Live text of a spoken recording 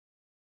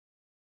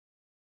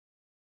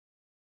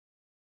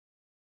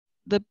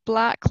the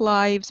Black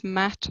Lives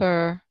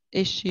Matter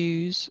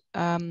issues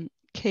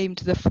came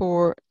to the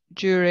fore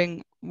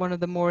during one of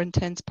the more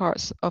intense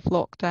parts of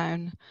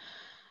lockdown.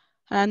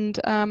 And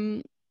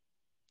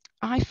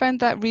I found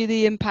that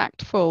really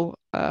impactful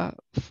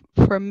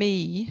for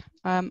me.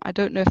 I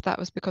don't know if that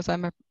was because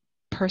I'm a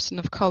person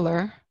of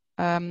color,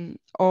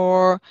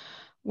 or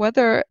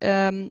whether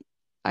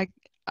I,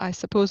 I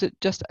suppose it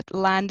just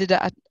landed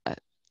at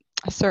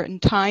a certain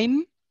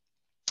time.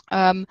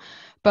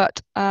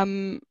 But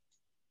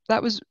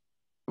that was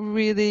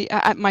really,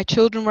 my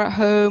children were at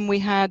home. We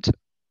had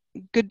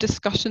good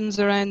discussions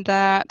around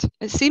that.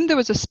 It seemed there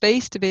was a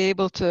space to be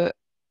able to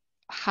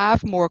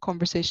have more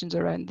conversations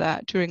around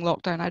that during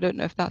lockdown. I don't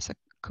know if that's a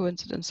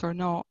coincidence or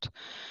not.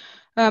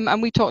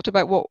 And we talked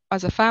about what,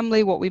 as a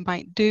family, what we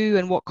might do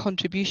and what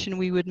contribution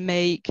we would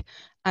make.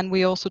 And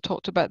we also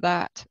talked about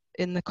that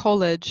in the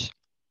college.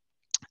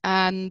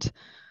 And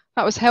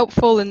that was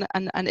helpful and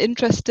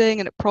interesting,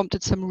 and it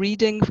prompted some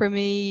reading for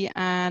me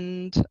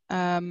and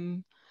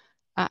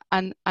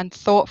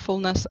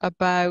thoughtfulness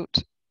about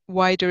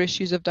wider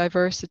issues of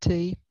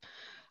diversity.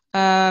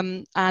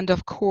 And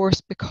of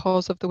course,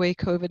 because of the way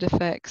COVID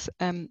affects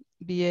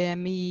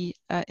BAME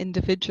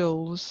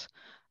individuals,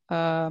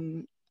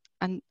 and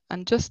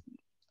just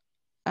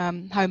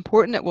how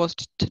important it was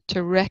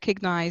to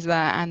recognize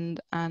that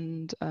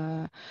and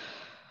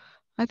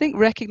I think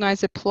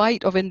recognize the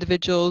plight of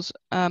individuals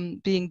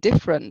being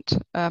different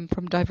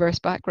from diverse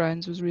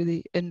backgrounds was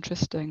really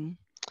interesting.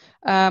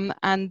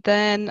 And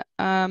then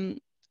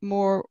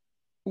more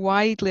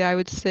widely, I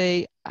would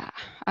say,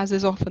 as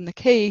is often the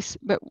case,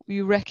 but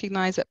you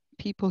recognize that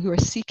people who are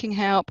seeking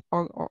help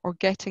or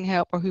getting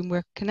help or whom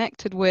we're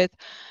connected with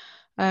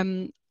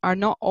are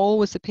not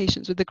always the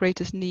patients with the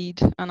greatest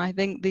need. And I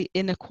think the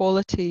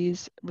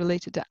inequalities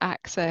related to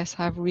access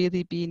have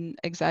really been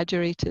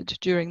exaggerated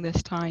during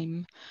this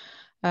time.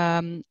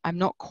 I'm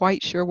not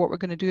quite sure what we're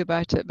going to do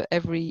about it, but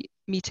every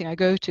meeting I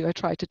go to, I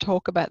try to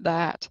talk about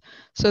that.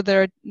 So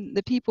there are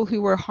the people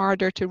who were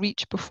harder to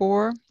reach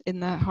before in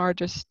the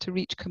hardest to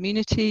reach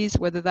communities,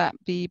 whether that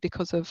be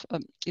because of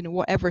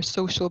whatever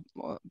social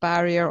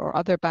barrier or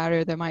other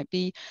barrier there might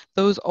be,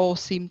 those all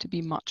seem to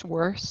be much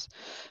worse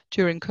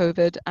during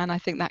COVID. And I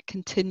think that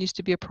continues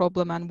to be a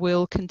problem and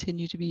will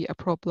continue to be a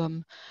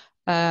problem.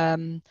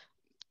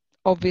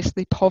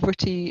 Obviously,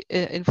 poverty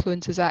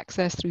influences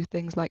access through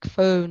things like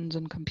phones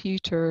and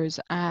computers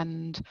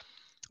and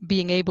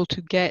being able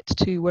to get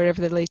to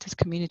wherever the latest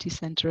community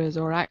centre is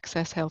or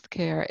access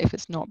healthcare if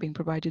it's not being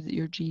provided at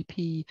your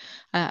GP.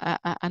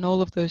 And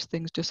all of those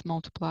things just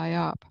multiply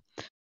up.